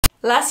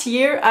Last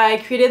year, I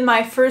created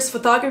my first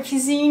photography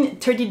zine,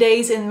 30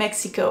 Days in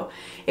Mexico.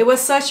 It was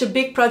such a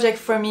big project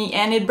for me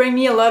and it brought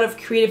me a lot of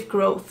creative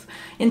growth.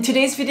 In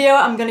today's video,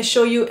 I'm going to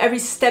show you every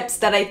steps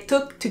that I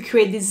took to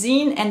create this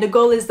zine, and the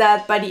goal is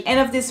that by the end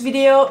of this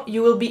video,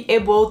 you will be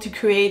able to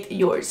create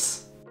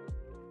yours.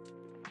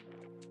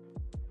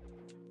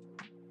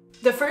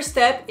 The first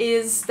step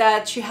is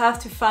that you have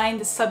to find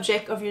the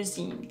subject of your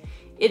zine.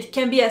 It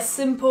can be as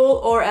simple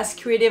or as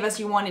creative as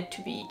you want it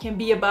to be. It can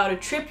be about a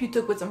trip you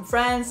took with some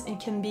friends. It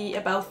can be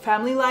about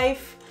family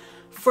life.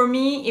 For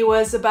me, it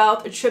was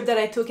about a trip that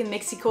I took in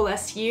Mexico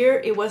last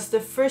year. It was the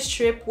first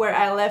trip where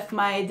I left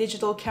my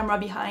digital camera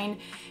behind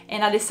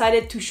and I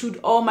decided to shoot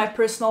all my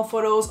personal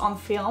photos on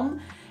film.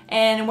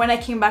 And when I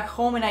came back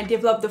home and I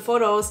developed the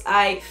photos,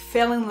 I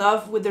fell in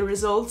love with the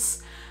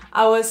results.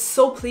 I was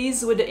so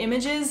pleased with the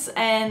images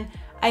and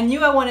I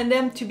knew I wanted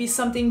them to be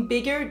something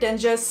bigger than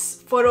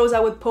just photos I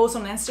would post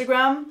on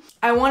Instagram.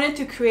 I wanted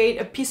to create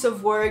a piece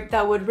of work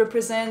that would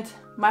represent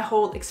my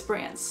whole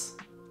experience.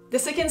 The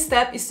second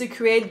step is to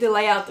create the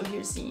layout of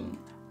your zine.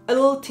 A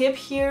little tip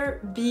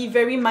here, be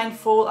very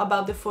mindful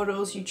about the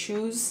photos you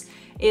choose.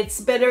 It's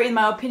better, in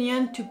my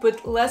opinion, to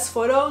put less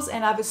photos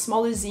and have a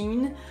smaller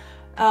zine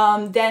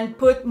than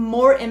put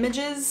more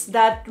images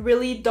that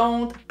really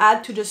don't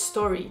add to the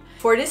story.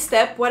 For this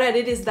step, what I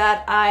did is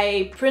that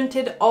I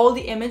printed all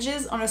the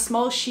images on a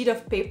small sheet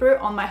of paper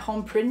on my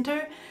home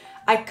printer.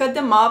 I cut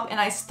them up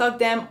and I stuck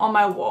them on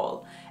my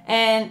wall.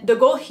 And the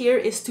goal here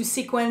is to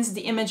sequence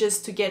the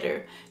images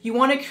together. You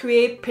want to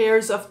create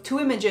pairs of 2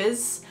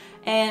 images,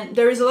 and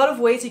there is a lot of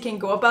ways you can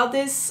go about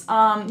this.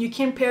 You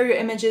can pair your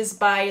images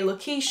by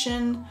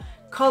location,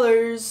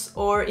 colors,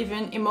 or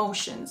even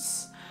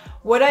emotions.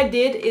 What I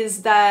did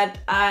is that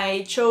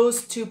I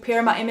chose to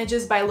pair my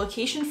images by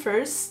location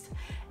first,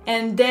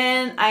 and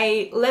then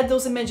I let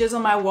those images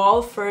on my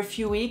wall for a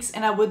few weeks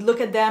and I would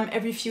look at them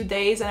every few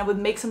days and I would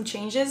make some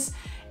changes.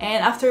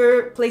 And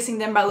after placing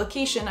them by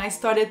location, I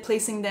started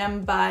placing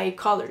them by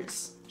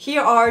colors.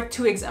 Here are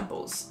 2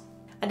 examples.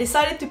 I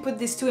decided to put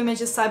these 2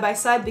 images side by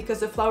side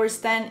because the flower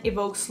stand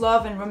evokes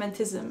love and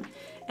romanticism,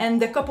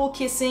 and the couple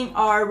kissing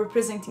are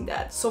representing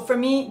that. So for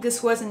me,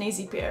 this was an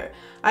easy pair.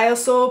 I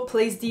also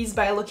placed these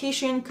by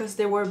location because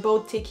they were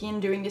both taken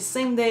during the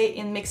same day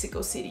in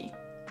Mexico City.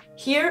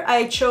 Here,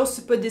 I chose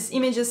to put these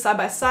images side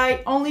by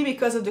side only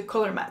because of the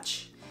color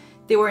match.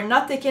 They were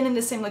not taken in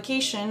the same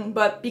location,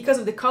 but because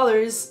of the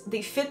colors,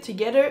 they fit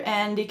together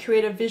and they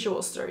create a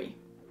visual story.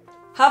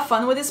 Have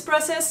fun with this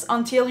process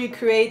until you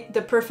create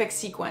the perfect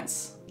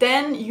sequence.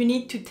 Then you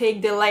need to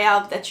take the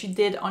layout that you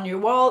did on your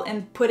wall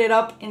and put it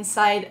up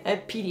inside a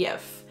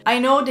PDF. I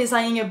know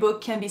designing a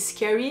book can be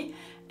scary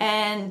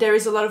and there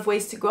is a lot of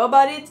ways to go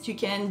about it. You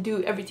can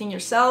do everything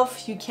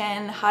yourself, you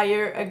can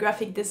hire a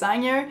graphic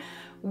designer.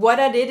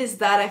 What I did is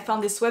that I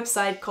found this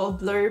website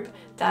called Blurb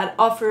that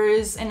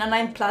offers an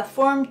online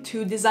platform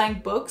to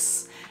design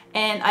books,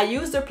 and I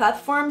used their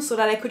platform so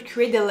that I could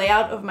create the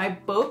layout of my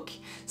book.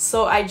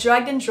 So I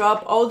dragged and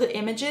dropped all the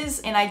images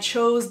and I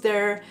chose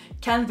their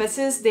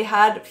canvases they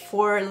had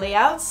for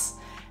layouts.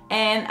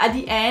 And at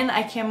the end,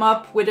 I came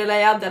up with a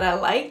layout that I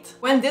liked.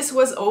 When this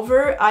was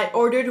over, I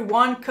ordered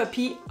 1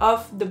 copy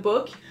of the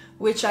book,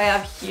 which I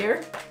have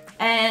here.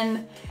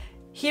 And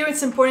here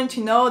it's important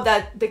to know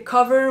that the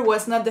cover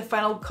was not the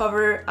final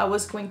cover I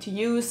was going to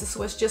use. This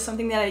was just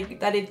something that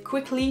I did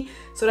quickly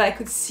so that I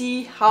could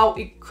see how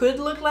it could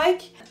look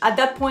like. At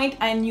that point,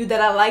 I knew that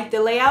I liked the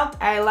layout,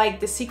 I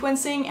liked the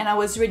sequencing, and I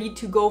was ready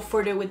to go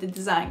further with the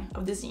design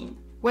of the zine.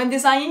 When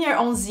designing your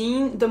own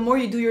zine, the more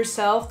you do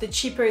yourself, the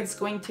cheaper it's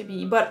going to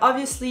be. But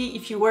obviously,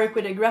 if you work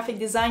with a graphic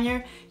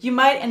designer, you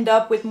might end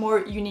up with more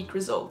unique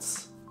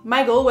results.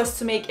 My goal was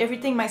to make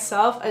everything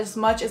myself as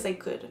much as I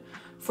could.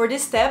 For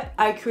this step,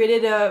 I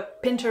created a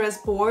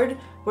Pinterest board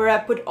where I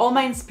put all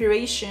my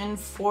inspiration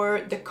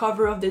for the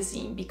cover of the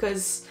zine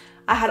because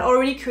I had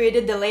already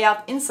created the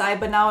layout inside,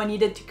 but now I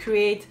needed to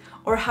create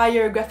or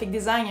hire a graphic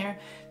designer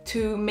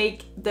to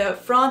make the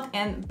front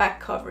and back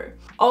cover.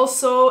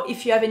 Also,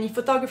 if you have any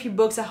photography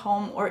books at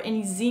home or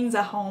any zines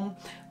at home,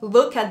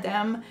 look at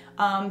them,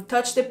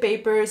 touch the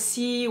paper,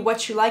 see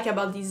what you like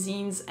about these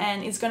zines,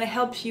 and it's gonna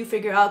help you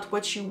figure out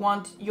what you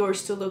want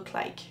yours to look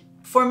like.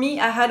 For me,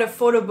 I had a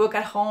photo book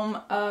at home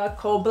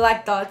called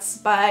Black Dots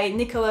by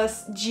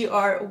Nicholas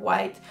G.R.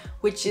 White,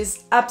 which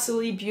is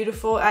absolutely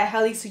beautiful. I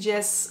highly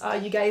suggest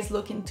you guys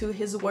look into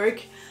his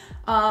work.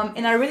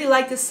 And I really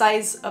like the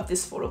size of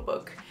this photo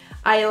book.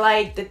 I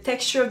like the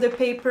texture of the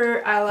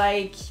paper, I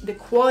like the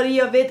quality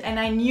of it, and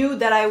I knew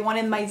that I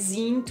wanted my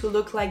zine to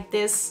look like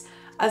this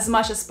as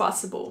much as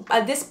possible.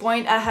 At this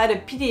point, I had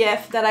a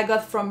PDF that I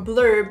got from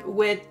Blurb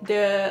with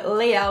the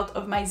layout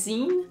of my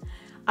zine.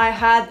 I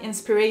had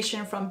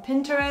inspiration from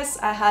Pinterest.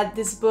 I had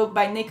this book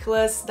by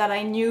Nicholas that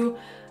I knew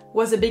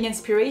was a big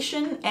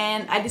inspiration,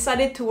 and I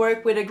decided to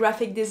work with a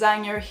graphic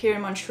designer here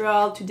in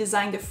Montreal to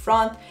design the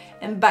front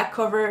and back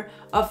cover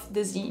of the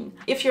zine.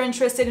 If you're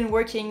interested in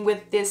working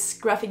with this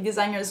graphic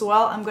designer as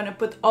well, I'm gonna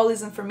put all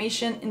his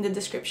information in the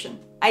description.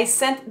 I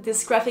sent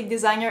this graphic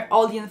designer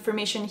all the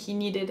information he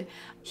needed.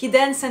 He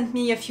then sent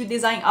me a few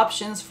design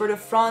options for the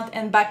front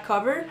and back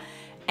cover,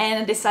 and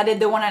I decided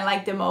the one I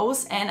liked the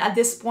most. And at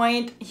this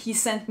point, he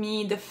sent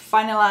me the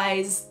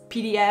finalized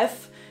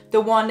PDF,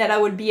 the one that I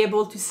would be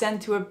able to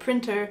send to a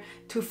printer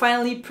to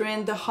finally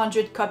print the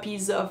 100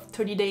 copies of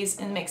 30 Days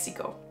in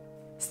Mexico.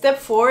 Step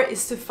 4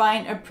 is to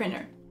find a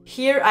printer.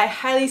 Here, I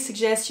highly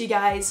suggest you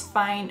guys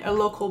find a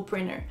local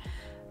printer.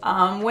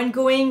 When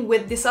going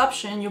with this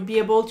option, you'll be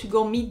able to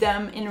go meet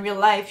them in real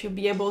life, you'll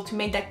be able to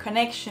make that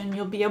connection,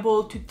 you'll be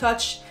able to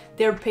touch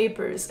their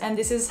papers, and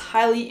this is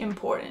highly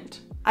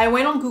important. I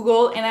went on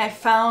Google and I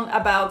found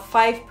about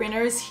 5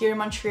 printers here in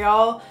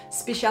Montreal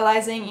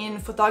specializing in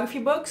photography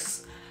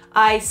books.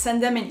 I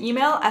sent them an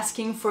email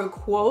asking for a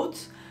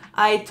quote.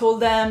 I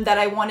told them that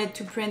I wanted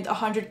to print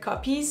 100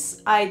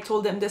 copies. I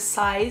told them the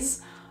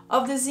size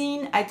of the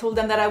zine. I told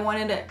them that I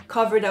wanted a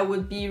cover that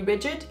would be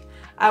rigid.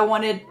 I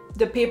wanted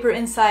the paper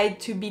inside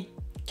to be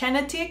kind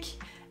of thick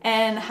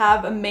and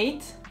have a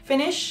matte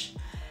finish.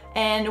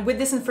 And with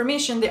this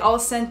information, they all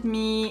sent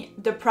me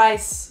the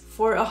price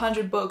for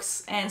 100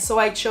 books. And so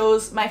I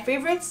chose my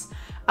favorites.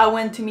 I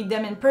went to meet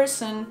them in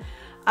person.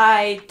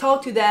 I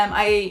talked to them,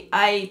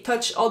 I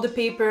touched all the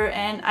paper,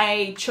 and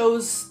I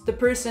chose the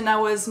person I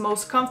was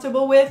most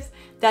comfortable with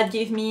that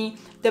gave me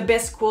the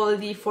best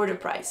quality for the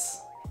price.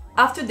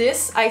 After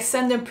this, I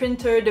sent the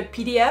printer the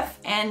PDF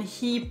and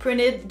he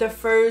printed the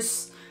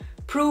first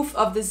proof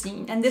of the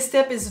zine. And this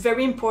step is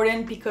very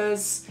important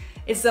because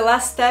it's the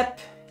last step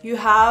you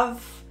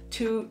have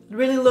to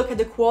really look at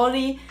the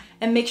quality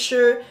and make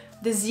sure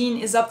the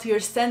zine is up to your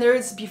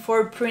standards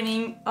before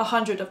printing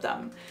 100 of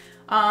them.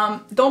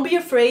 Don't be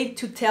afraid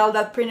to tell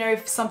that printer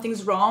if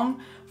something's wrong.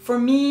 For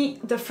me,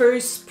 the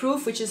first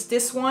proof, which is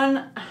this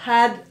one,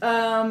 had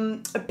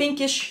a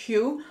pinkish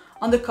hue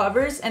on the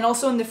covers and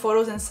also in the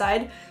photos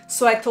inside.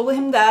 So I told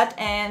him that,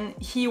 and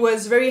he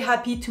was very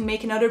happy to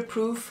make another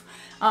proof.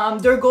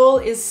 Their goal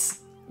is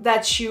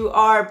that you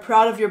are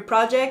proud of your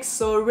project,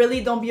 so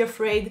really don't be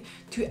afraid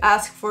to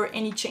ask for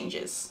any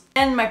changes.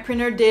 And my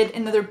printer did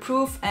another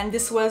proof, and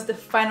this was the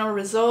final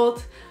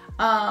result.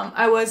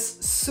 I was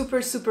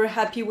super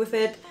happy with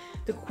it.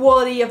 The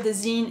quality of the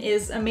zine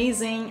is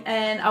amazing,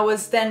 and I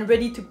was then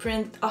ready to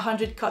print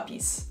 100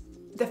 copies.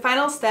 The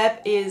final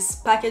step is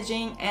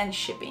packaging and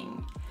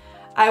shipping.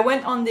 I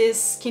went on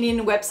this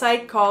Canadian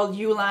website called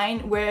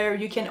Uline where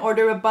you can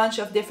order a bunch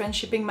of different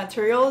shipping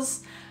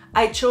materials.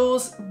 I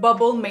chose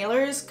bubble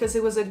mailers because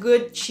it was a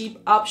good cheap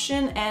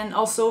option and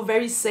also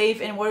very safe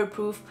and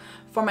waterproof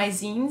for my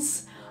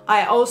zines.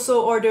 I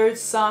also ordered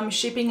some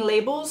shipping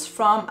labels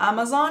from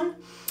Amazon.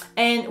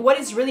 And what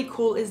is really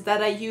cool is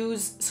that I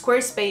use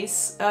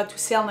Squarespace to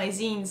sell my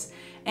zines.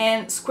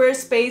 And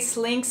Squarespace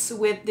links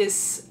with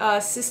this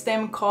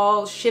system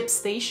called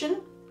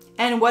ShipStation.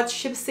 And what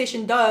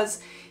ShipStation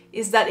does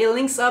is that it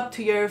links up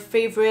to your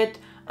favorite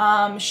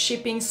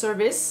shipping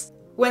service.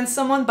 When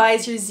someone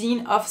buys your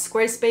zine off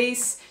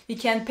Squarespace, you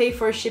can pay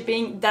for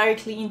shipping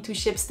directly into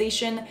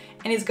ShipStation,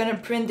 and it's gonna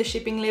print the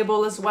shipping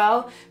label as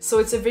well. So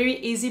it's a very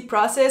easy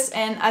process,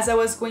 and as I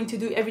was going to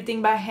do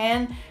everything by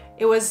hand,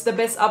 it was the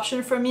best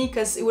option for me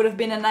because it would have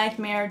been a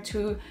nightmare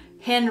to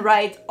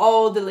handwrite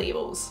all the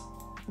labels.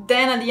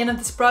 Then at the end of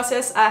this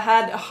process, I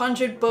had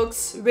 100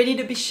 books ready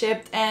to be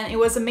shipped, and it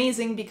was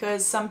amazing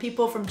because some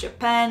people from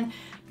Japan,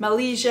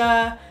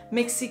 Malaysia,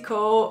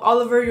 Mexico, all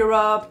over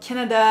Europe,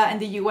 Canada, and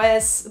the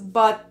US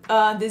bought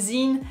the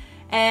zine,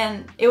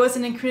 and it was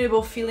an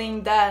incredible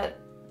feeling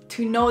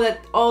to know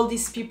that all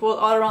these people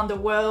all around the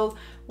world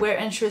were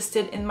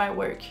interested in my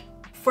work.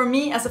 For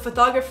me as a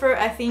photographer,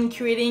 I think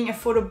creating a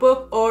photo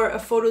book or a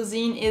photo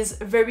zine is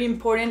very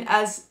important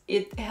as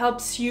it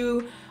helps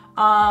you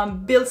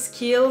build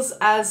skills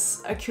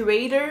as a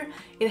curator.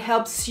 It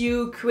helps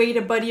you create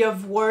a body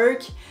of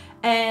work,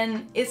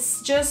 and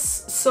it's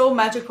just so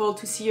magical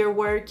to see your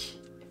work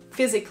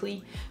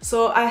physically.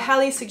 So I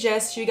highly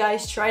suggest you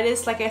guys try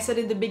this. Like I said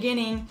in the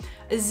beginning,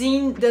 a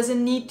zine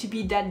doesn't need to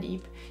be that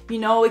deep. You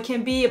know, it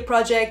can be a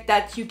project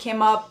that you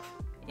came up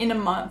in a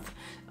month.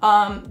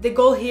 The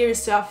goal here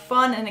is to have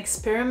fun and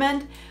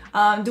experiment.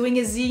 Doing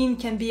a zine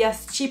can be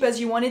as cheap as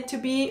you want it to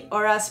be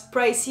or as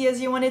pricey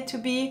as you want it to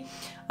be.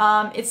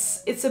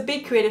 It's a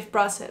big creative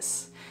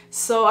process.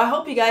 So I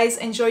hope you guys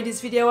enjoyed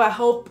this video. I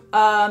hope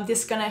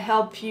this is gonna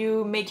help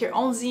you make your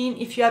own zine.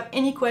 If you have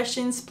any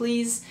questions,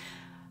 please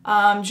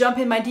jump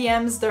in my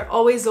DMs. They're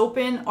always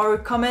open, or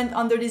comment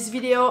under this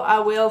video. I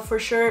will for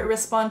sure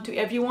respond to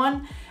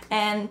everyone.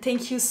 And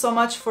thank you so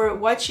much for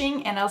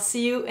watching, and I'll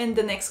see you in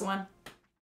the next one.